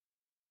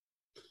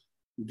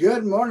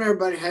Good morning,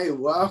 everybody. Hey,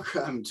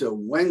 welcome to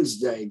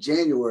Wednesday,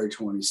 January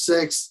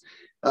 26th.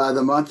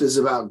 The month is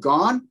about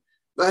gone,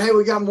 but hey,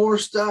 we got more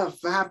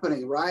stuff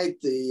happening, right?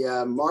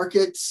 The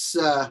markets,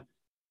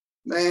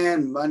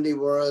 man, Monday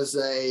was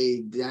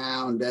a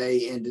down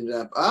day, ended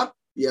up.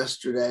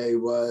 Yesterday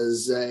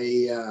was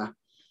a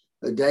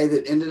day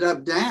that ended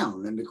up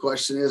down. And the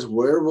question is,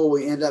 where will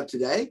we end up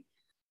today? At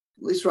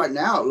least right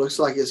now, it looks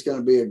like it's going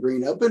to be a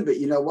green open,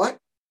 but you know what?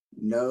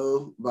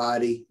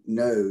 Nobody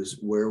knows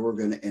where we're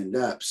going to end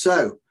up.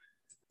 So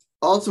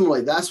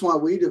ultimately, that's why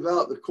we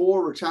developed the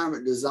core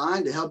retirement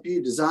design to help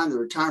you design the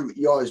retirement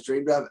you always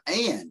dreamed of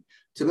and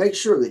to make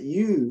sure that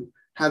you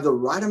have the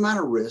right amount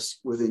of risk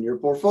within your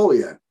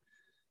portfolio.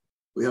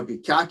 We help you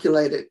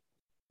calculate it,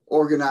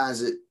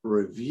 organize it,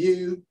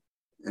 review,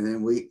 and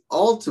then we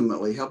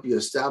ultimately help you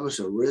establish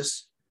a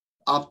risk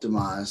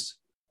optimized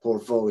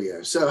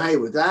portfolio. So, hey,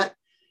 with that,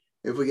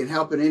 if we can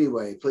help in any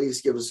way, please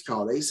give us a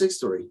call at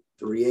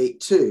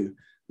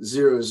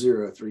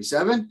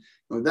 863-382-0037.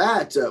 With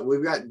that,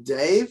 we've got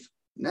Dave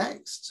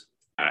next.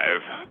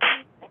 FM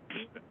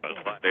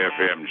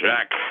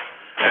Jack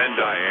and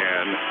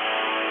Diane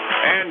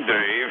and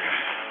Dave.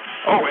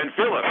 Oh, and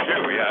Phillip,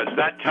 too. Yeah, it's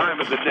that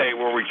time of the day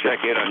where we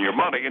check in on your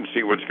money and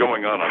see what's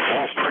going on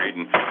Wall Street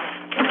and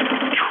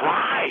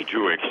try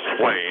to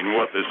explain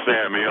what the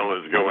Sam Hill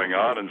is going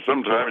on, and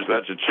sometimes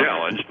that's a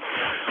challenge.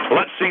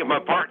 Let's see if my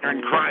partner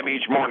in crime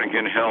each morning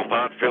can help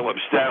out. Phillip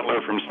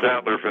Statler from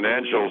Statler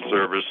Financial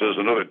Services.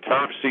 Another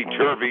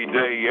topsy-turvy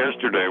day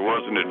yesterday,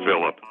 wasn't it,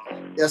 Phillip?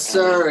 Yes,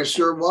 sir. It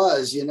sure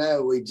was. You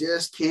know, we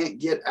just can't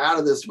get out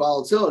of this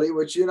volatility,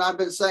 which you and I have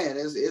been saying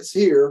is it's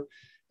here.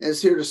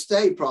 It's here to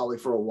stay probably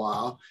for a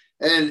while.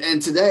 And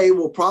today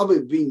will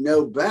probably be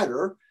no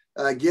better,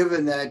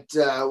 given that,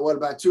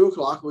 about 2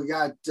 o'clock, we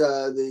got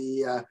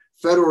the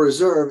Federal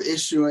Reserve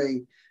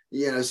issuing,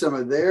 some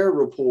of their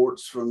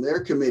reports from their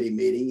committee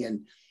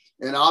meeting.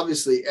 And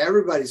obviously,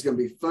 everybody's going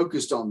to be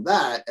focused on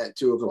that at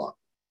 2 o'clock.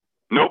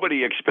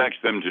 Nobody expects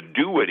them to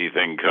do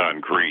anything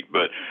concrete,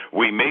 but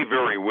we may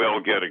very well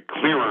get a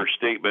clearer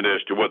statement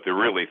as to what they're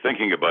really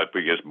thinking about,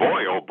 because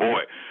boy, oh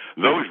boy,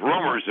 those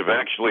rumors of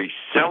actually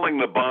selling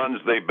the bonds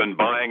they've been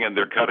buying and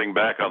they're cutting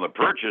back on the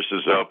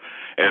purchases of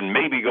and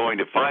maybe going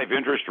to 5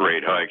 interest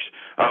rate hikes.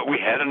 We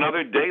had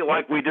another day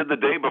like we did the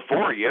day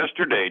before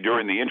yesterday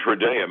during the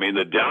intraday. I mean,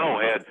 the Dow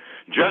had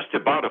just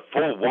about a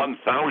full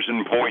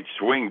 1,000-point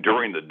swing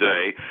during the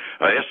day.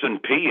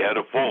 S&P had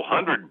a full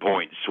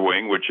 100-point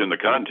swing, which in the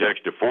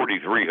context of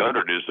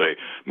 4,300 is a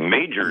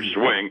major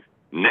swing.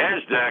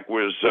 NASDAQ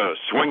was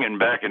swinging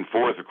back and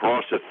forth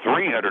across a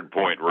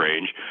 300-point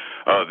range.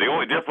 The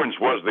only difference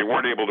was they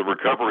weren't able to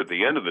recover at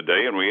the end of the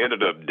day, and we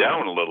ended up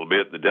down a little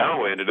bit. The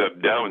Dow ended up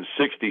down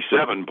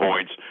 67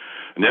 points,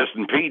 and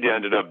S&P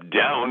ended up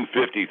down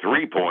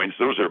 53 points.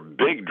 Those are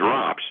big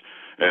drops.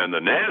 And the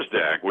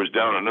NASDAQ was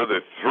down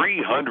another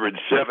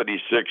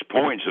 376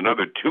 points,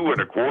 another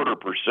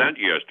 2.25%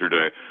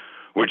 yesterday,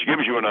 which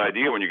gives you an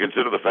idea when you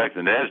consider the fact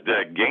the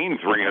NASDAQ gained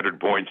 300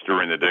 points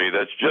during the day.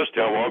 That's just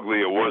how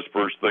ugly it was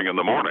first thing in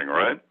the morning,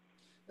 right?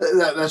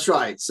 That's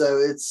right. So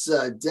it's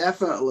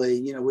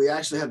definitely, we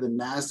actually have the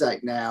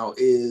NASDAQ now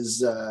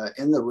is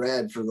in the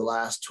red for the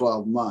last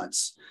 12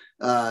 months,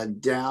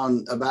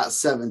 down about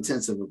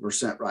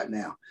 0.7% right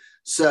now.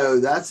 So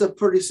that's a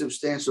pretty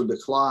substantial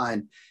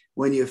decline.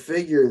 When you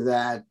figure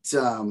that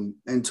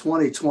in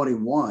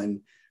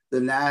 2021, the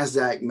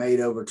NASDAQ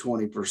made over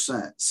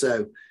 20%.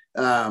 So,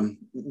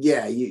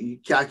 you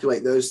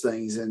calculate those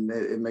things and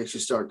it makes you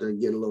start to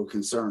get a little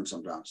concerned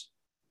sometimes.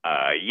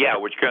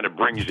 Which kind of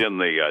brings in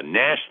the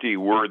nasty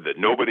word that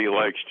nobody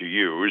likes to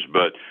use,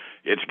 but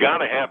it's got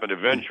to happen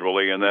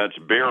eventually, and that's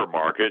bear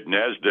market.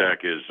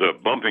 NASDAQ is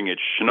bumping its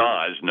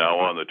schnoz now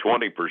on the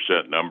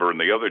 20% number, and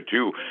the other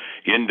two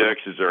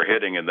indexes are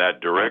heading in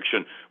that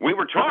direction. We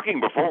were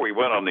talking before we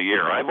went on the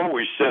air. I've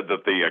always said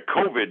that the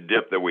COVID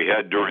dip that we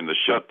had during the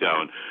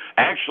shutdown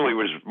actually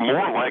was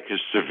more like a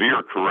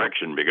severe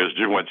correction, because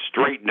it went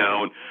straight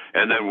down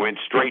and then went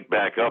straight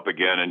back up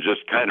again and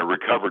just kind of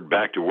recovered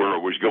back to where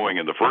it was going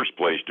in the first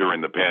place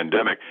during the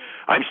pandemic.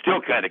 I'm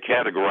still kind of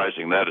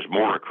categorizing that as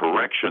more a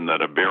correction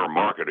than a bear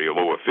market,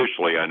 although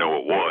officially I know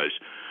it was.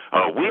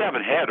 We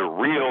haven't had a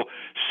real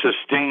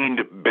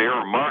sustained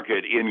bear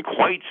market in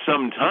quite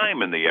some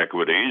time in the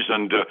equities,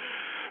 and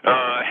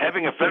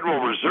having a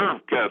Federal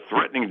Reserve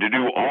threatening to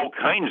do all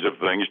kinds of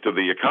things to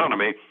the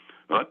economy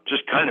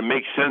just kind of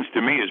makes sense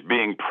to me as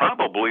being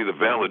probably the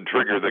valid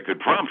trigger that could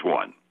prompt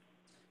one.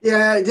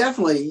 Yeah,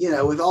 definitely,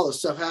 with all the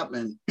stuff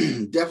happening,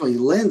 definitely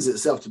lends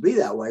itself to be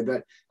that way.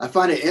 But I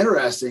find it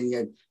interesting,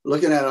 and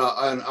looking at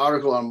an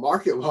article on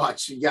Market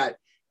Watch, you got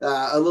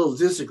a little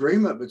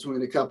disagreement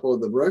between a couple of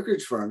the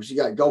brokerage firms. You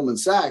got Goldman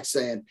Sachs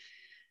saying,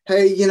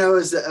 hey,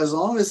 as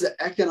long as the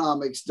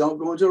economics don't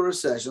go into a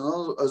recession,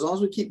 as long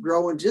as we keep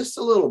growing just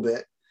a little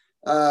bit,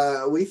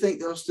 we think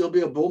there'll still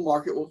be a bull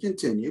market will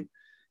continue.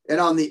 And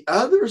on the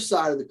other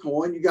side of the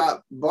coin, you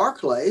got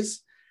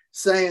Barclays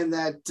saying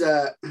that,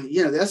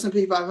 the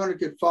S&P 500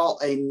 could fall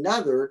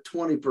another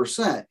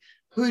 20%.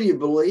 Who do you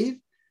believe?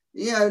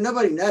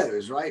 Nobody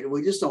knows, right?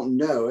 We just don't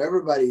know.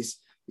 Everybody's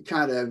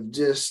kind of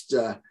just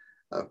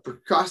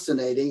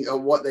procrastinating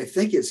on what they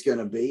think it's going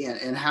to be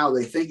and how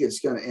they think it's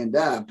going to end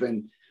up.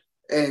 And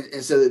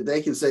so that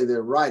they can say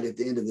they're right at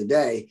the end of the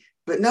day,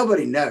 but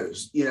nobody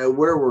knows,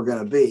 where we're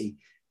going to be.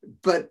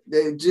 But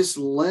it just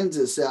lends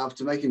itself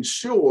to making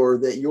sure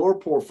that your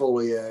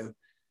portfolio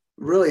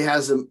really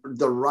has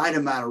the right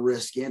amount of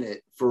risk in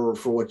it for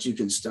what you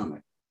can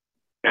stomach.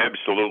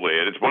 Absolutely.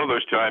 And it's one of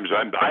those times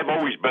I've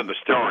always been the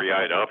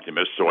starry-eyed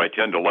optimist, so I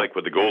tend to like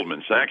what the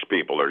Goldman Sachs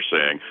people are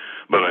saying.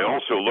 But I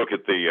also look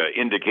at the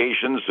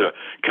indications,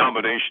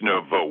 combination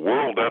of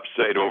world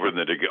upside over in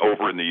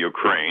the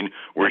Ukraine.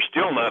 We're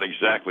still not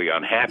exactly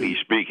on happy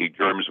speaking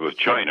terms with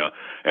China.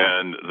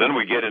 And then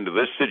we get into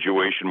this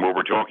situation where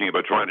we're talking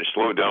about trying to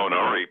slow down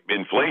our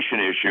inflation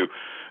issue.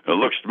 It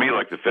looks to me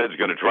like the Fed's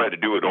going to try to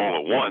do it all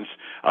at once.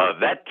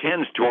 That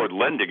tends toward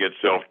lending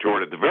itself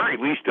toward, at the very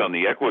least on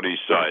the equities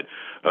side,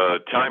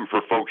 time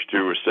for folks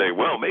to say,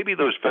 well, maybe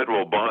those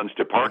federal bonds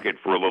to park it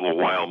for a little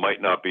while might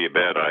not be a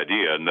bad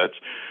idea. And that's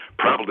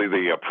probably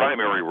the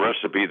primary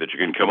recipe that you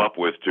can come up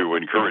with to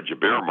encourage a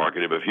bear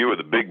market. If a few of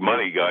the big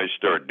money guys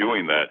start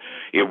doing that,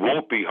 it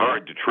won't be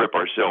hard to trip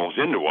ourselves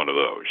into one of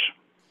those.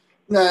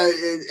 No,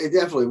 it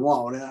definitely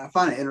won't. And I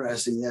find it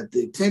interesting that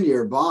the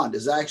 10-year bond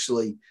is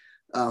actually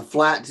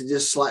flat to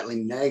just slightly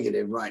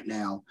negative right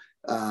now.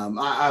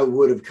 I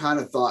would have kind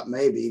of thought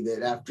maybe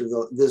that after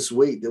this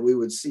week that we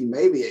would see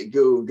maybe it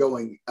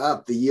going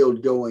up, the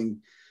yield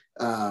going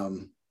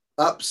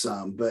up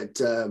some,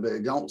 but I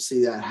don't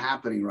see that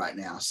happening right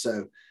now.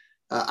 So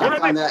I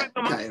find that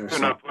kind of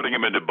interesting. They're not putting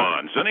them into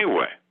bonds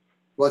anyway.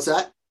 What's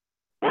that?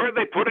 Where are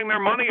they putting their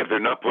money if they're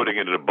not putting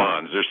it into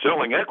bonds? They're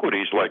selling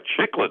equities like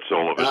chiclets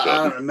all of a sudden.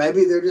 I don't know.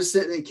 Maybe they're just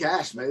sitting in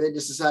cash. Maybe they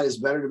just decide it's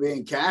better to be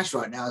in cash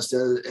right now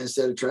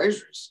instead of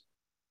treasuries.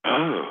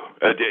 Oh,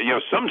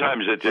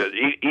 sometimes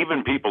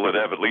even people that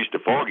have at least a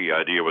foggy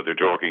idea what they're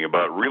talking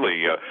about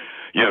really,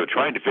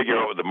 trying to figure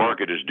out what the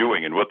market is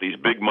doing and what these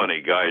big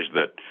money guys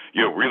that,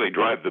 really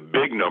drive the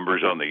big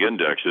numbers on the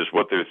indexes,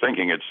 what they're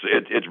thinking.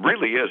 It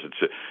really is.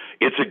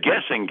 It's a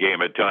guessing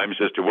game at times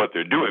as to what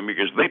they're doing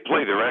because they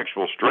play their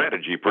actual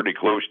strategy pretty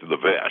close to the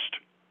vest.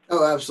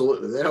 Oh,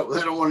 absolutely. They don't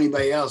want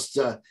anybody else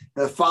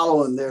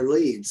following their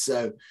leads.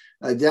 So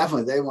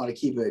definitely they want to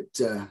keep it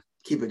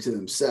to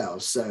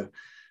themselves. So.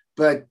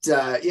 But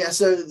so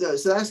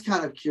that's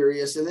kind of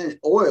curious. And then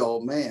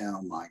oil, man,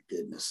 oh my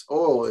goodness.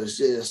 Oil is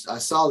just, I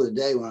saw the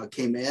day when I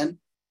came in,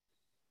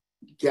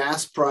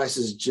 gas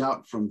prices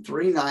jumped from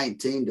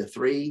 $3.19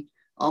 to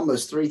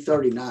almost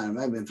 $3.39. It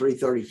might have been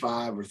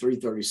 $3.35 or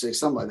 $3.36,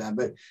 something like that.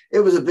 But it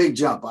was a big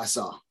jump I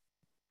saw.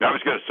 I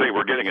was going to say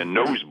we're getting a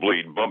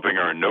nosebleed, bumping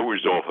our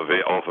nose off of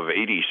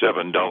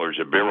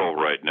 $87 a barrel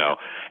right now,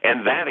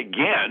 and that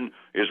again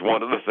is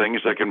one of the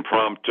things that can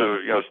prompt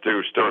us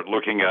to start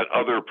looking at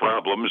other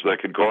problems that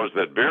could cause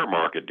that bear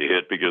market to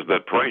hit, because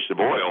that price of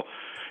oil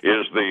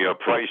is the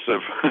price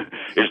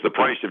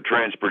of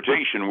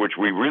transportation, which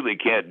we really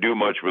can't do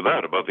much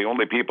without. About the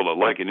only people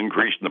that like an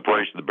increase in the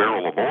price of the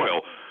barrel of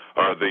oil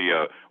are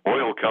the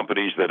oil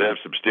companies that have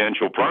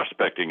substantial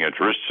prospecting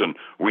interests, and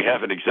we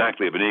haven't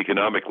exactly been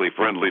economically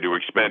friendly to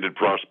expanded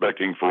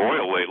prospecting for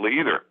oil lately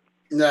either.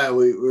 No,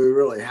 we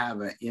really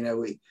haven't.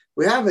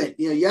 We haven't.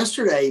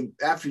 Yesterday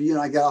after you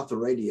and I got off the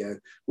radio,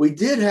 we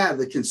did have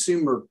the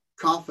consumer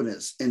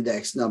confidence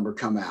index number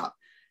come out,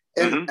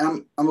 and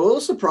I'm a little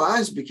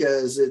surprised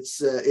because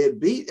it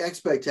beat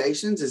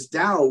expectations. It's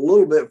down a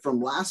little bit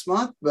from last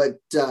month,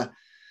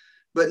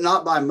 but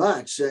not by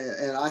much.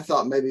 And I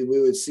thought maybe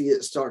we would see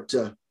it start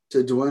to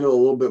dwindle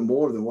a little bit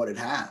more than what it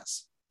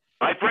has.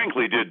 I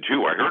frankly did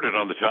too. I heard it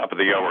on the top of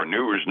the hour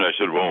news, and I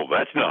said, well,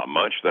 that's not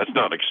much. That's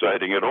not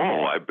exciting at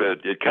all. I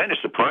bet it kind of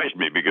surprised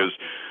me because,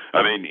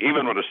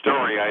 even when a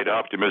starry-eyed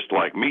optimist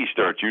like me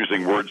starts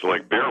using words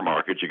like bear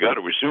market, you got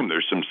to assume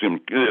there's some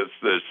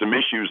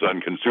issues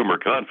on consumer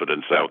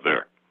confidence out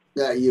there.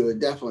 Yeah, you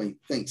would definitely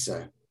think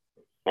so.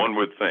 One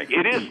would think.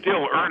 It is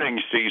still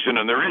earnings season,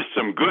 and there is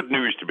some good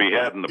news to be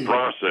had in the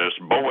process.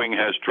 Boeing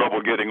has trouble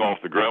getting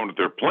off the ground with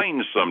their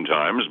planes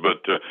sometimes,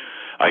 but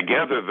I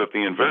gather that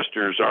the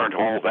investors aren't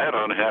all that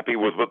unhappy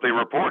with what they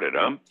reported,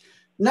 huh?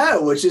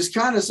 No, which is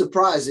kind of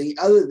surprising,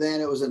 other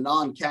than it was a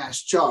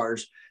non-cash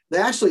charge. They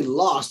actually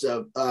lost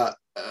a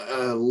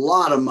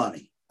lot of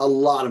money,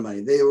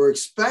 They were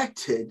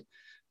expected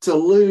to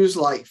lose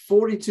like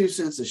 42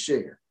 cents a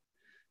share.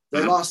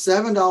 They lost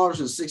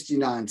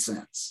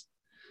 $7.69.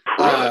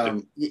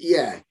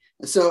 Yeah.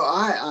 So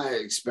I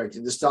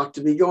expected the stock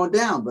to be going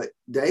down, but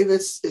Dave,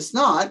 it's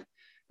not.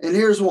 And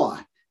here's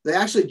why. They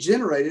actually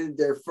generated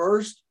their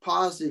first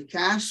positive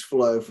cash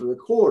flow for the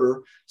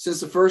quarter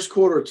since the first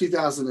quarter of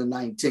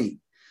 2019.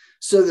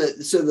 So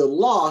the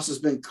loss has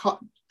been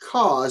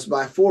caused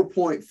by a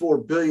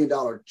 $4.4 billion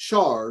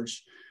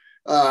charge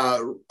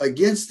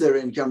against their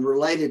income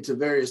related to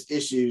various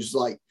issues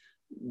like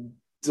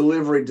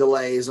delivery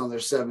delays on their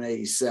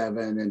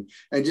 787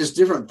 and just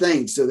different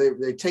things. So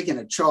they've taken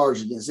a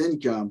charge against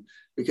income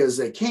because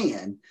they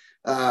can.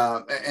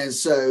 And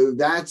so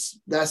that's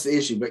the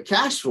issue. But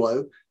cash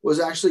flow was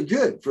actually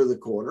good for the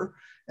quarter.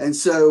 And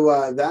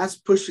so that's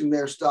pushing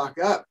their stock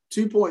up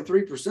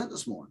 2.3%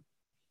 this morning.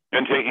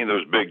 And taking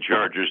those big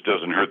charges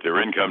doesn't hurt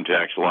their income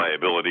tax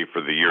liability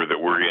for the year that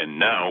we're in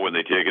now when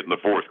they take it in the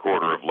fourth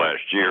quarter of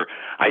last year.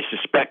 I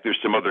suspect there's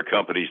some other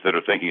companies that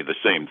are thinking of the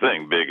same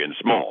thing, big and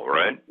small,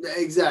 right?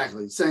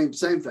 Exactly. Same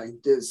thing.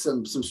 There's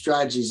some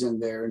strategies in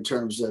there in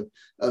terms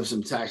of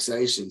some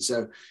taxation.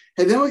 So,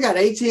 and then we got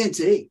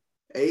AT&T.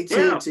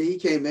 AT&T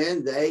came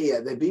in.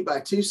 They beat by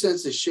 2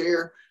 cents a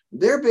share.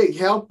 Their big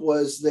help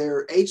was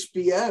their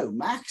HBO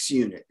Max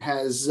unit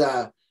has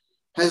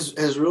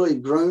really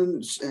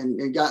grown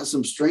and gotten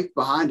some strength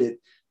behind it.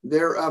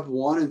 They're up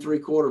 1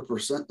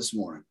 3/4% this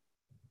morning.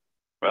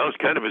 Well, it's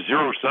kind of a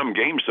zero-sum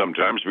game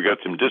sometimes. We got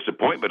some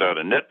disappointment out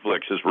of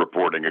Netflix is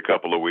reporting a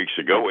couple of weeks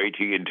ago.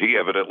 AT&T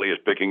evidently is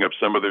picking up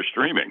some of their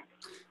streaming.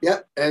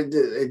 Yep, and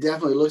it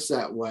definitely looks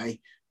that way.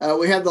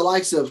 We have the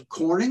likes of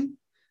Corning.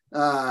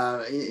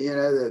 I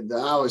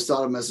always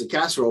thought of them as the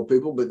casserole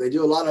people, but they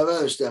do a lot of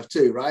other stuff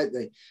too, right?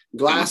 They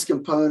glass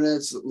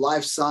components,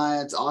 life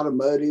science,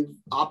 automotive,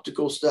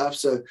 optical stuff.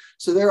 So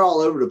they're all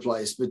over the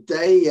place, but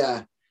they,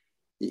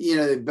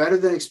 better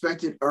than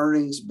expected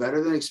earnings,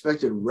 better than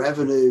expected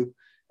revenue.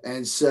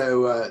 And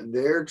so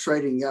they're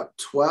trading up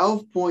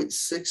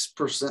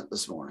 12.6%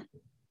 this morning.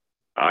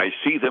 I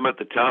see them at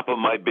the top of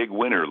my big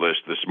winner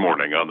list this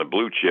morning on the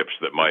blue chips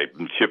that my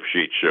tip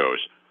sheet shows.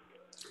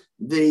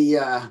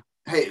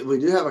 Hey, we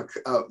do have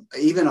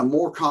even a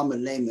more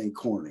common name than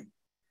Corning,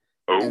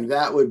 and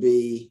that would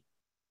be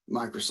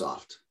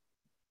Microsoft.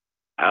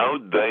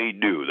 How'd they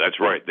do? That's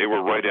right. They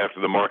were right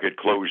after the market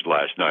closed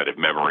last night, if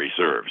memory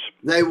serves.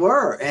 They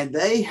were, and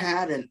they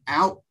had an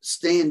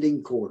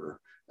outstanding quarter.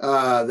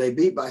 They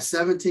beat by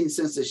 17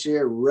 cents a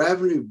share.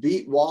 Revenue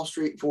beat Wall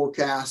Street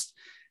forecast,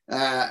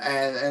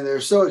 and they're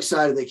so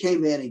excited. They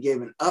came in and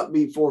gave an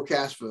upbeat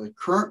forecast for the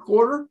current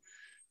quarter.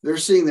 They're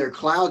seeing their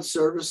cloud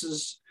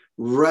services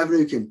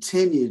revenue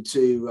continued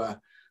to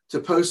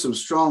post some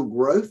strong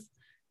growth.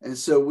 And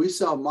so we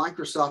saw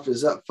Microsoft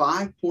is up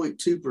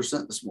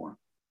 5.2% this morning.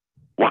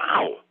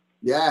 Wow.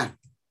 Yeah.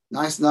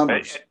 Nice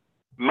numbers.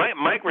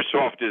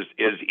 Microsoft is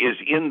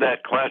in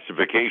that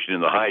classification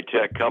in the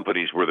high-tech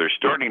companies where they're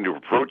starting to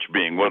approach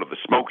being one of the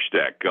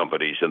smokestack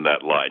companies in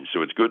that line.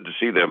 So it's good to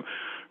see them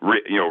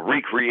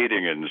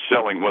recreating and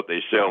selling what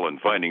they sell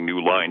and finding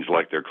new lines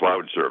like their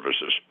cloud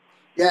services.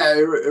 Yeah,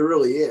 it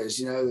really is.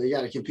 They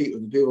got to compete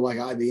with the people like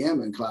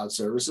IBM and cloud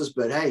services,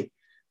 but hey,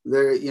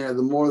 they're,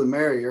 the more the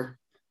merrier.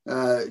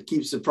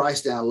 Keeps the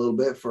price down a little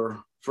bit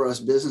for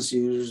us business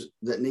users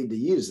that need to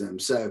use them.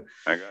 So,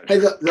 hey,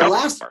 the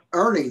last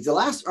earnings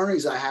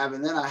I have,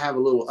 and then I have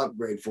a little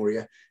upgrade for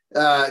you.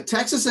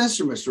 Texas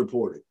Instruments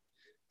reported,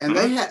 and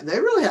they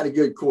really had a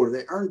good quarter.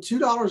 They earned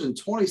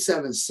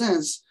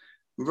 $2.27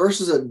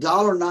 versus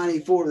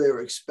 $1.94 they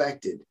were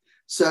expected.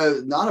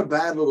 So not a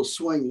bad little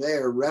swing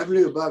there.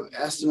 Revenue above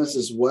estimates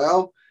as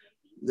well.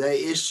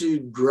 They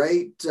issued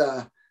great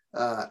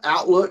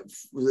outlook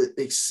that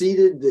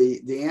exceeded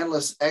the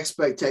analyst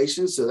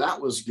expectations. So that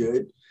was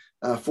good.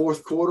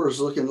 Fourth quarter is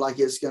looking like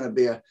it's going to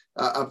be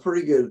a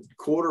pretty good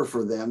quarter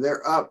for them.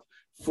 They're up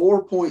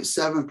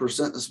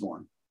 4.7% this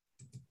morning.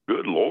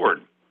 Good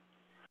Lord.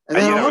 And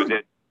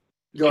then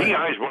TI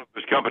is one of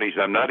those companies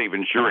I'm not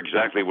even sure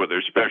exactly what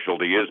their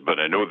specialty is, but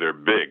I know they're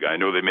big. I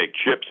know they make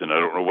chips, and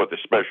I don't know what the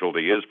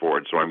specialty is for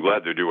it, so I'm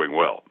glad they're doing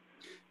well.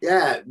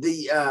 Yeah,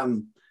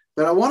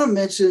 but I want to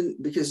mention,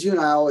 because you and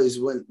I always,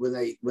 when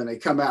they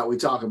come out, we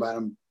talk about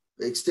them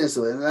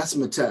extensively, and that's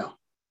Mattel.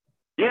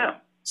 Yeah.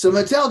 So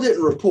Mattel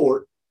didn't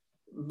report,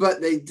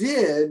 but they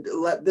did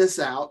let this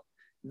out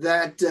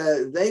that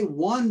they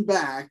won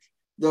back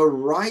the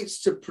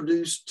rights to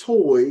produce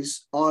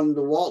toys on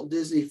the Walt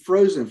Disney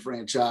Frozen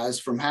franchise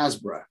from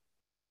Hasbro.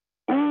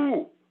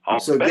 Ooh,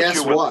 so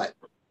guess what?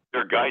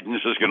 Their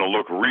guidance is going to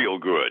look real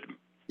good.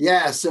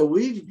 Yeah, so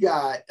we've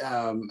got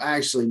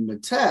actually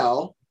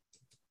Mattel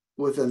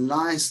with a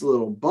nice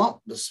little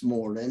bump this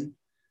morning,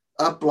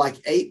 up like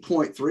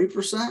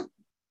 8.3%.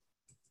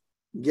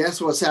 Guess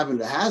what's happened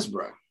to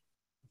Hasbro?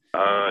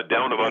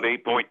 Down about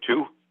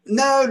 8.2.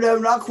 No,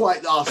 not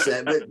quite the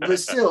offset, but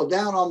still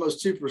down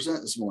almost 2%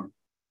 this morning.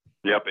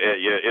 Yep.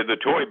 In the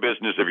toy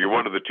business, if you're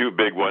one of the two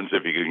big ones,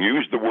 if you can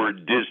use the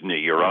word Disney,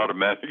 you're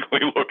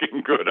automatically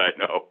looking good, I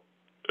know.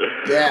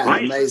 Yeah,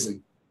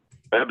 amazing.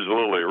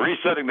 Absolutely.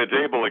 Resetting the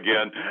table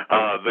again.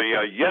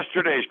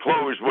 Yesterday's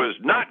close was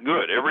not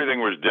good. Everything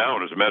was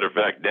down. As a matter of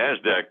fact,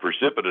 NASDAQ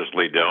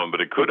precipitously down,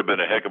 but it could have been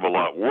a heck of a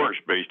lot worse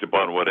based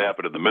upon what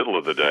happened in the middle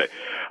of the day.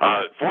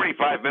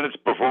 45 minutes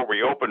before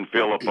we open,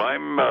 Phillip,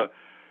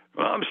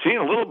 I'm seeing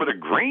a little bit of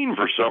green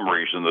for some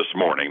reason this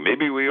morning.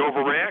 Maybe we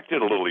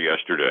overreacted a little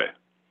yesterday.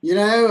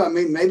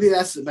 Maybe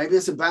that's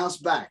a bounce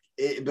back,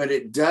 but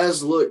it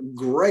does look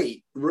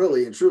great,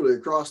 really and truly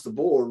across the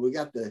board. We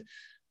got the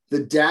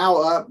Dow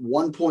up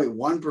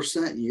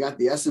 1.1%. You got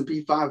the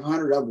S&P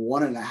 500 up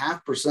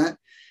 1.5%.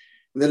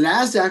 The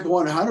NASDAQ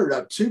 100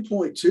 up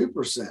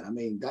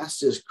 2.2%. That's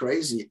just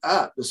crazy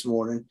up this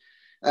morning.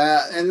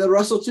 And the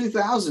Russell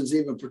 2000 is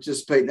even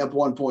participating up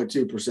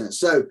 1.2%.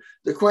 So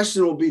the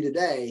question will be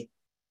today,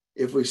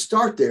 if we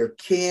start there,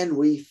 can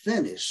we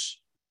finish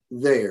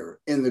there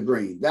in the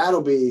green?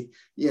 That'll be,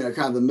 kind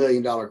of the $1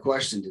 million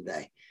question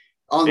today.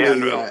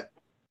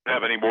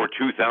 Have any more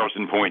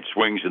 2,000 point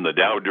swings in the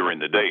Dow during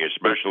the day,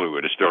 especially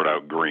when it start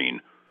out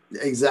green.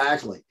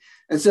 Exactly.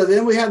 And so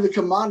then we have the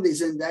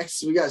commodities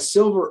index. We got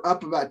silver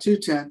up about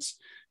 0.2.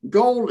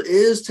 Gold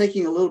is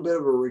taking a little bit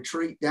of a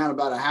retreat, down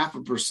about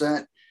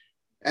 0.5%.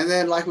 And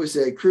then, like we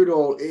said, crude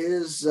oil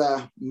is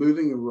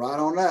moving right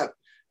on up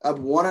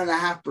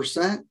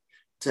 1.5%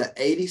 to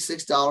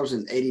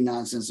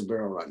 $86.89 a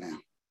barrel right now.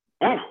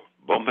 Ooh,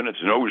 bumping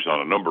its nose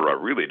on a number I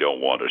really don't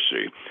want to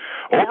see.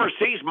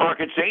 Overseas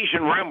markets,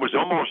 Asian Yen was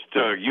almost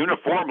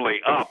uniformly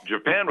up.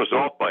 Japan was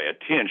off by a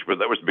tinch, but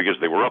that was because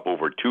they were up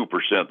over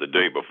 2% the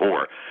day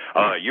before.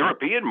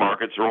 European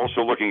markets are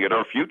also looking at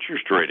our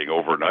futures trading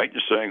overnight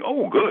and saying,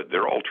 oh, good,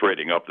 they're all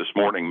trading up this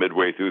morning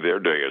midway through their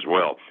day as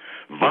well.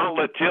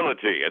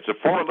 Volatility, it's a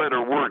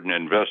four-letter word in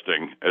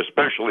investing,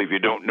 especially if you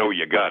don't know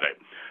you got it.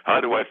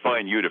 How do I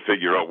find you to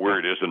figure out where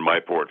it is in my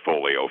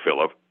portfolio,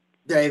 Phillip?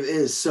 Dave, it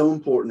is so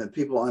important that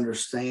people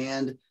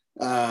understand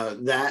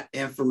that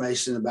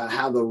information about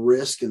how the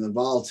risk and the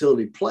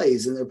volatility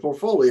plays in their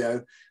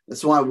portfolio.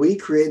 That's why we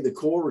create the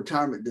core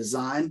retirement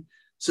design,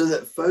 so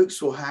that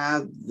folks will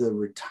have the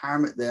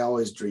retirement they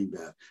always dreamed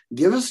of.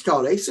 Give us a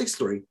call at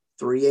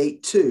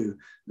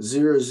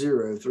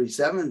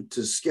 863-382-0037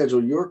 to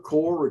schedule your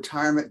core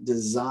retirement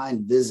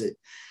design visit.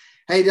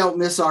 Hey, don't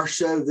miss our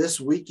show this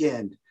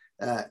weekend,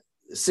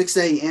 6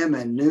 a.m.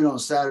 and noon on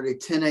Saturday,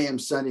 10 a.m.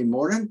 Sunday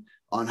morning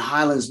on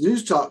Highlands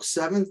News Talk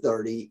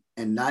 730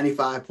 and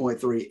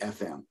 95.3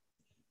 FM.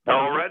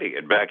 All righty,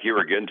 and back here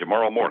again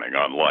tomorrow morning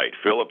on Light.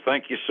 Phillip,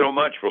 thank you so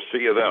much. We'll see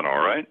you then, all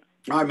right?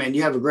 All right, man.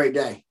 You have a great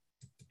day.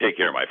 Take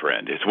care, my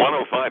friend. It's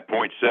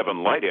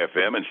 105.7 Light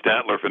FM and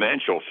Statler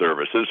Financial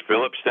Services,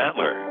 Phillip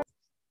Statler.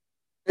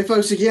 Hey,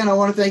 folks, again, I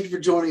want to thank you for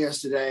joining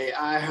us today.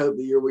 I hope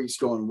that your week's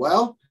going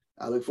well.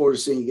 I look forward to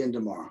seeing you again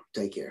tomorrow.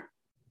 Take care.